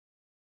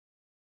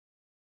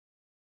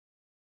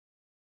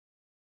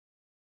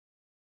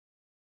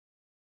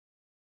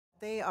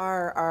They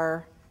are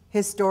our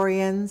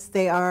historians,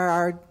 they are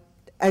our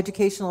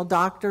educational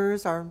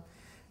doctors, our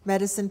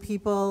medicine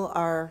people,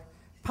 our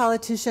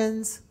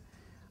politicians.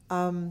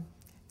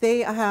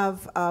 We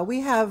have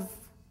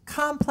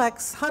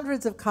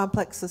hundreds of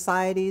complex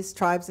societies,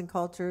 tribes and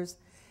cultures,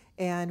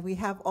 and we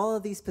have all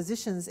of these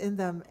positions in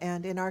them,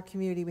 and in our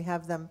community we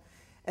have them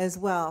as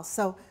well.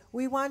 So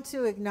we want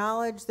to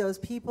acknowledge those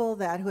people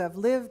who have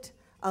lived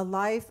a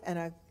life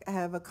and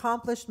have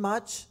accomplished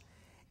much,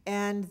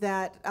 and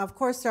that, of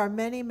course, there are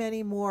many,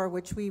 many more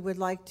which we would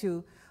like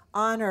to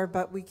honor,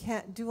 but we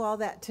can't do all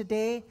that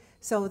today,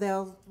 so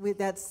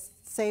that's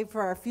saved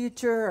for our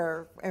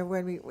future, or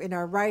when in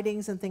our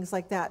writings and things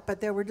like that. But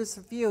there were just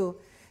a few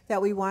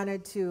that we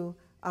wanted to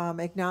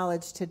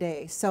acknowledge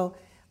today. So,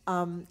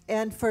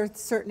 and for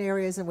certain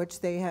areas in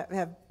which they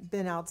have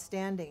been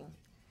outstanding.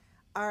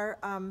 Our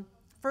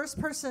first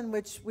person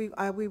which we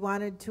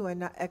wanted to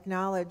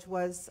acknowledge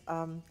was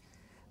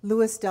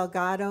Luis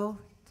Delgado.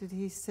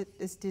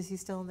 Is he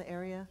still in the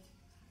area?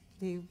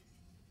 He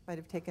might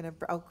have taken a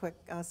quick,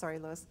 sorry,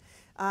 Luis.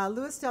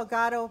 Luis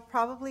Delgado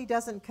probably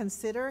doesn't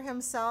consider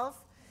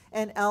himself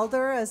an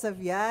elder as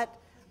of yet,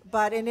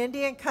 but in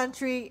Indian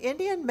country,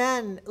 Indian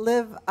men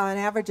live on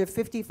average of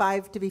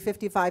 55 to be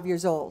 55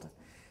 years old.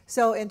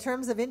 So in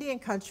terms of Indian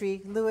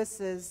country, Luis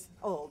is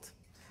old.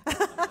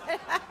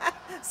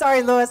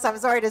 Sorry, Luis, I'm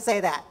sorry to say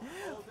that.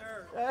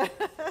 Older.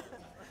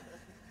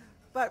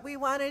 But we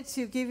wanted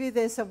to give you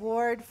this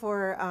award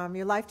for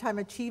your Lifetime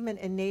Achievement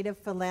in Native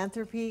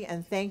Philanthropy,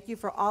 and thank you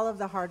for all of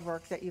the hard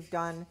work that you've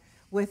done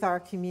with our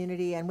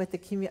community and with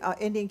the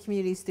Indian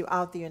communities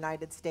throughout the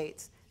United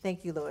States.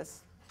 Thank you,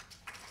 Luis.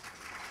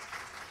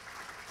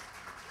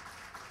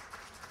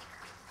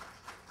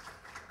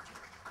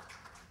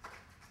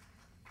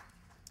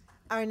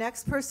 Our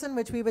next person,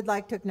 which we would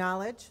like to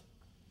acknowledge,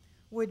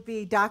 would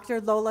be Dr.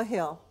 Lola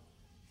Hill.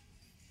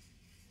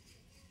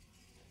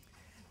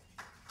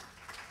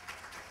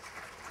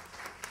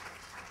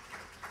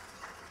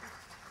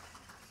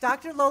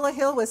 Dr. Lola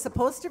Hill was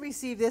supposed to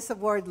receive this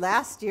award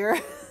last year,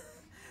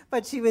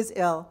 but she was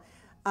ill.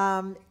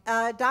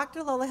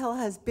 Dr. Lola Hill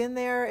has been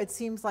there, it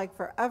seems like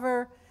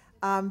forever,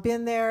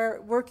 been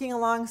there working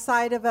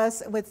alongside of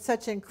us with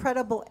such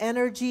incredible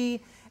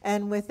energy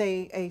and with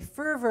a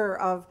fervor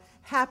of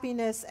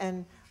happiness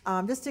and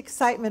just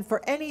excitement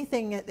for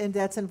anything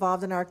that's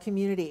involved in our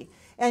community.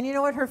 And you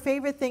know what? Her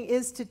favorite thing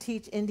is to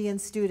teach Indian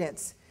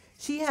students.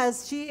 She,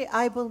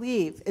 I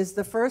believe, is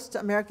the first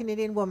American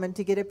Indian woman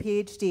to get a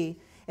PhD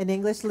in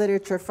English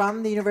literature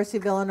from the University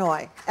of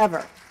Illinois,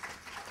 ever.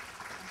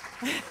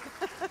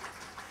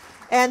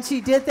 And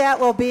she did that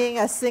while being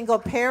a single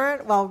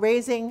parent, while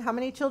raising how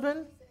many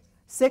children?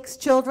 6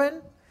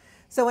 children.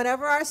 So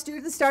whenever our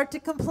students start to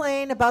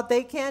complain about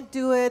they can't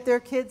do it, their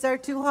kids are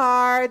too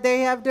hard,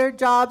 their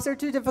jobs are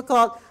too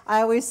difficult,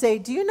 I always say,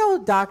 do you know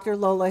Dr.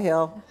 Lola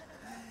Hill?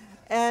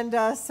 And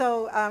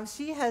so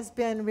she has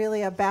been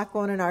really a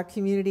backbone in our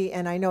community,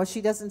 and I know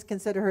she doesn't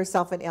consider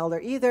herself an elder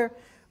either,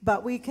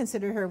 but we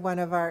consider her one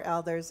of our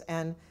elders.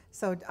 And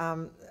so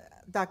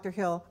Dr.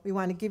 Hill, we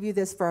want to give you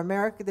this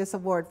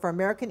award for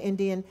American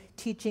Indian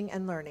Teaching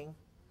and Learning.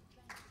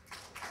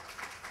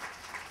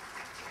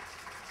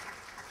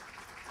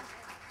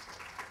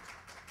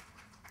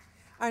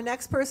 Our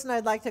next person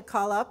I'd like to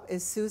call up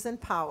is Susan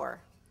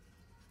Power.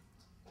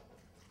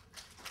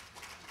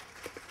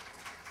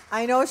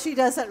 I know she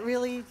doesn't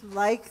really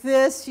like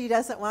this. She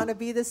doesn't want to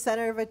be the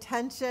center of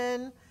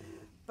attention,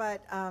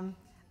 but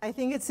I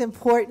think it's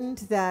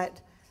important that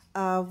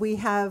we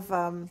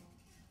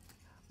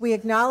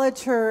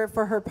acknowledge her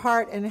for her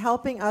part in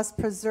helping us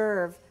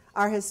preserve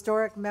our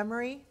historic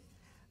memory,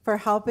 for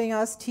helping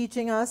us,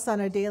 teaching us on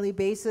a daily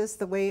basis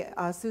the way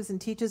Susan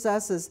teaches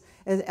us as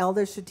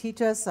elders should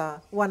teach us,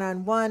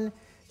 one-on-one.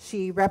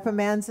 She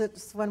reprimands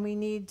us when we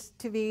need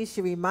to be.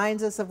 She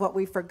reminds us of what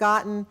we've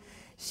forgotten.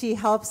 She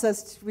helps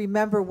us to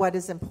remember what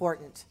is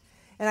important.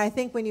 And I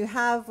think when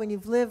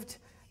you've lived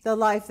the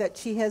life that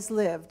she has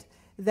lived,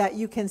 that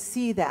you can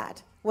see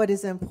that, what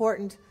is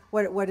important,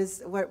 what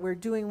we're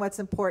doing, what's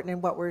important,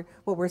 and what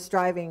we're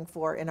striving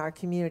for in our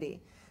community.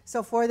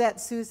 So for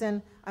that,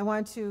 Susan, I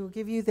want to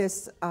give you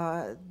this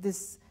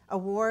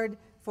award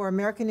for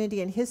American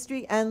Indian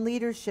History and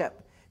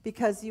Leadership,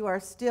 because you are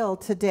still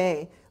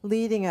today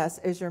leading us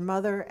as your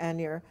mother and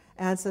your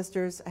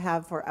ancestors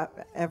have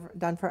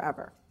done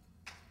forever.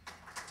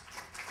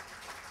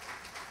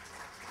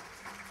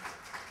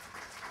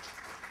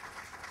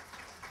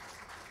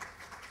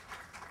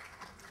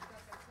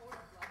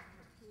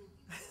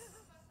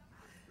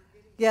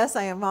 Yes,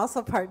 I am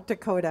also part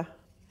Dakota.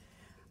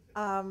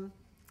 I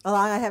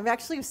have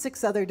actually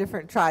 6 other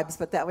different tribes,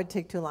 but that would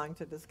take too long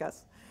to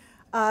discuss.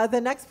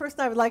 The next person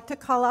I would like to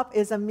call up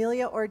is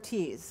Amelia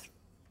Ortiz.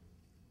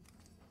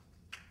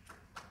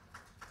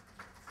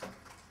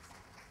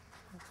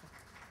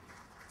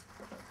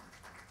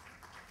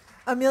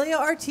 Amelia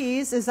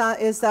Ortiz is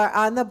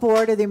on the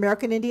board of the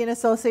American Indian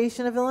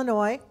Association of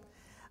Illinois.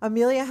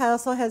 Amelia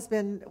also has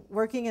been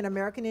working in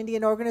American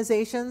Indian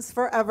organizations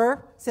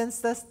forever, since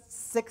the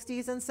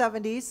 60s and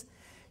 70s.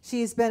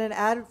 She's been an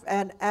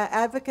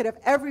advocate of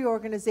every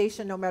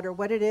organization, no matter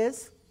what it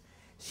is.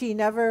 She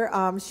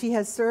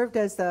has served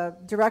as the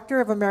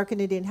director of American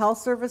Indian Health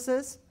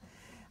Services.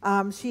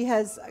 She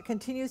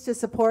continues to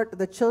support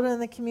the children in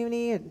the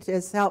community and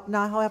is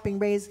helping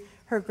raise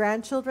her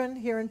grandchildren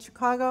here in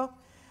Chicago.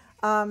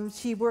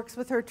 She works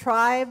with her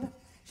tribe.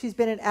 She's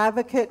been an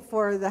advocate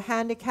for the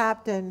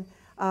handicapped and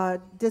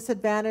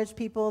disadvantaged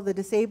people, the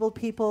disabled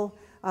people,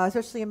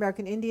 especially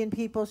American Indian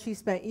people. She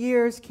spent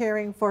years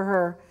caring for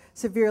her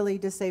severely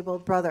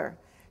disabled brother.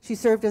 She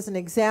served as an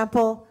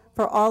example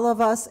for all of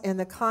us and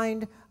the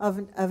kind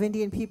of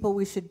Indian people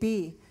we should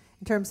be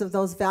in terms of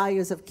those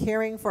values of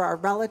caring for our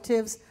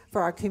relatives,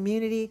 for our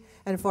community,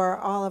 and for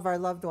all of our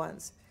loved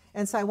ones.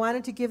 And so I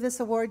wanted to give this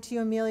award to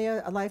you,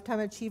 Amelia, a Lifetime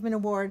Achievement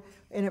Award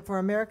for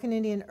American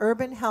Indian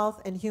Urban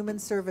Health and Human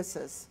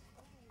Services.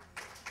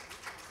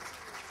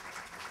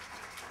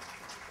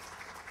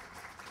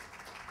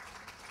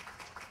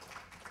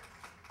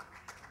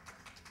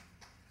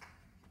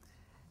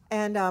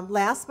 And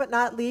last but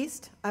not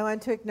least, I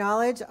want to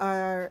acknowledge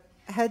our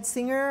head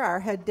singer, our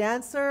head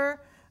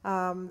dancer,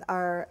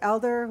 our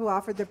elder who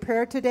offered the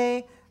prayer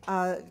today,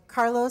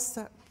 Carlos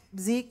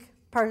Zeke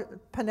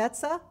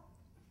Panetza.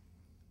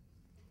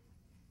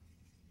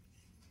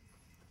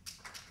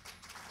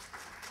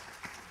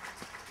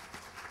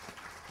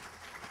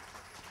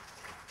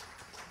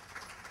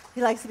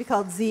 He likes to be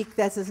called Zeke.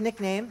 That's his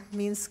nickname. It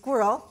means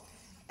squirrel.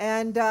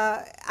 And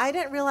I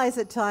didn't realize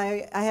it till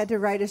I had to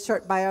write a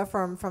short bio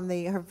from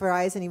the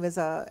Verizon.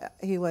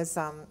 He was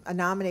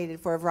nominated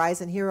for a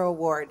Verizon Hero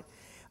Award.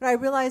 But I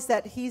realized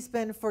that he's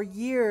been for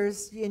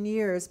years and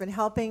years been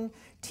helping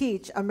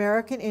teach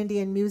American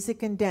Indian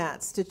music and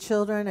dance to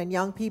children and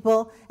young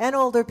people and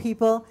older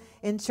people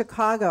in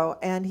Chicago.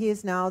 And he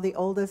is now the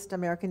oldest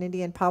American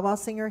Indian powwow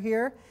singer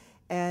here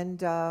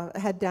and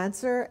head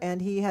dancer.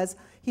 And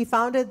he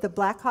founded the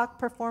Black Hawk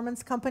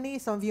Performance Company.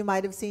 Some of you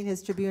might have seen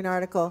his Tribune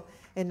article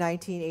in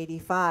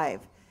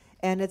 1985.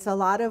 And it's a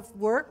lot of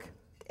work,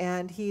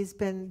 and he's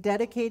been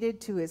dedicated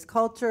to his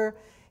culture,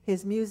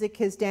 his music,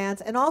 his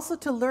dance, and also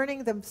to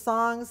learning the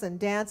songs and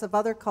dance of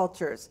other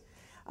cultures.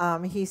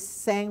 He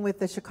sang with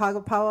the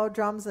Chicago powwow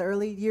drums in the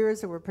early years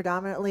that were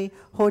predominantly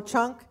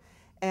Ho-Chunk,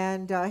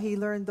 and he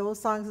learned those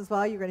songs as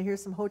well. You're going to hear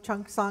some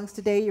Ho-Chunk songs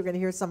today. You're going to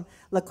hear some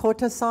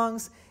Lakota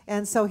songs.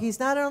 And so he's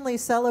not only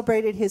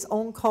celebrated his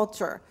own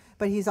culture,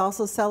 but he's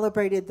also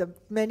celebrated the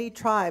many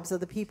tribes of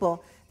the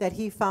people that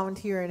he found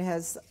here and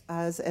has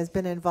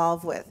been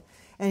involved with.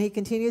 And he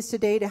continues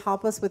today to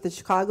help us with the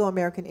Chicago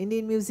American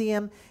Indian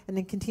Museum, and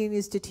then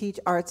continues to teach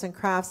arts and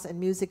crafts and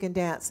music and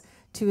dance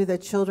to the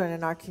children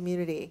in our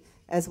community,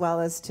 as well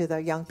as to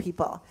the young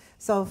people.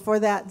 So for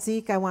that,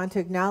 Zeke, I want to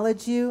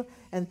acknowledge you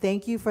and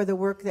thank you for the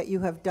work that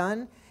you have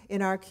done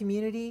in our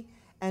community,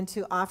 and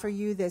to offer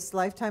you this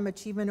Lifetime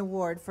Achievement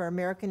Award for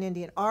American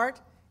Indian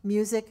art,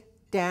 music,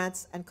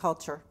 dance, and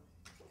culture.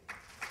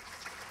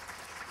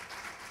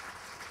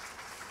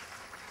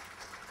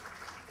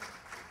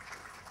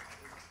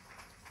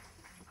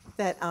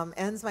 That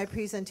ends my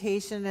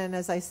presentation, and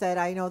as I said,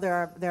 I know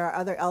there are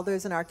other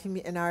elders in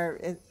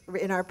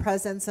our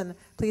presence, and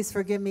please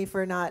forgive me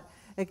for not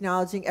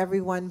acknowledging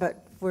everyone,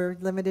 but we're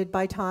limited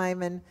by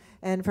time,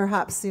 and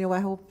perhaps I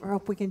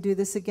hope we can do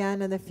this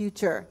again in the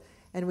future,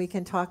 and we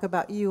can talk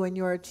about you and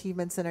your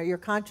achievements and your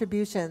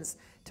contributions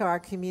to our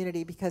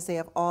community, because they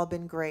have all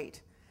been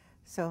great.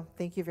 So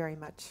thank you very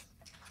much.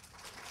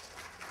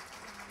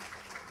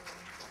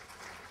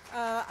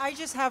 I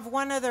just have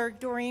one other,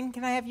 Doreen,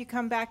 can I have you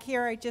come back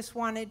here? I just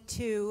wanted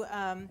to,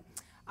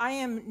 I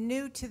am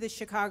new to the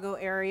Chicago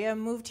area,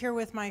 moved here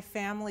with my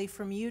family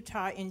from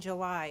Utah in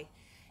July.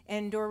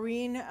 And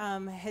Doreen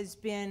has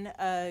been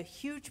a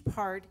huge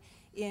part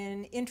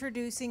in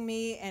introducing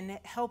me and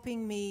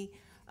helping me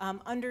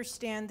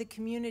understand the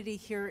community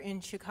here in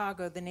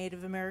Chicago, the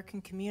Native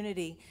American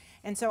community.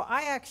 And so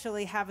I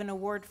actually have an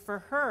award for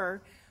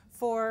her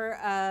for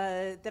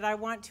that I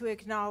want to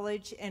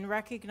acknowledge and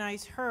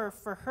recognize her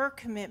for her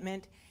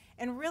commitment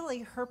and really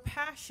her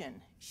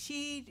passion.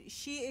 She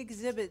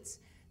exhibits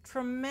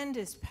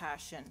tremendous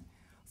passion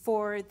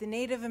for the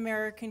Native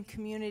American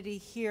community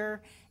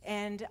here,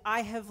 and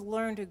I have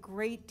learned a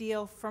great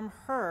deal from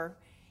her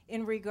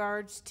in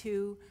regards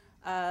to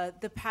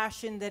the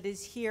passion that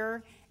is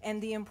here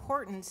and the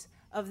importance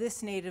of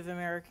this Native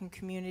American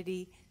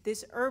community,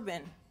 this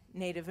urban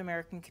Native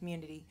American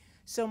community.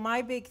 So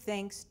my big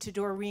thanks to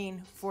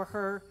Doreen for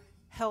her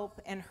help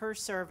and her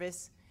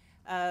service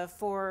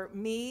for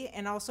me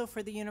and also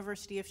for the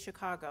University of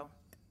Chicago.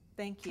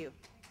 Thank you.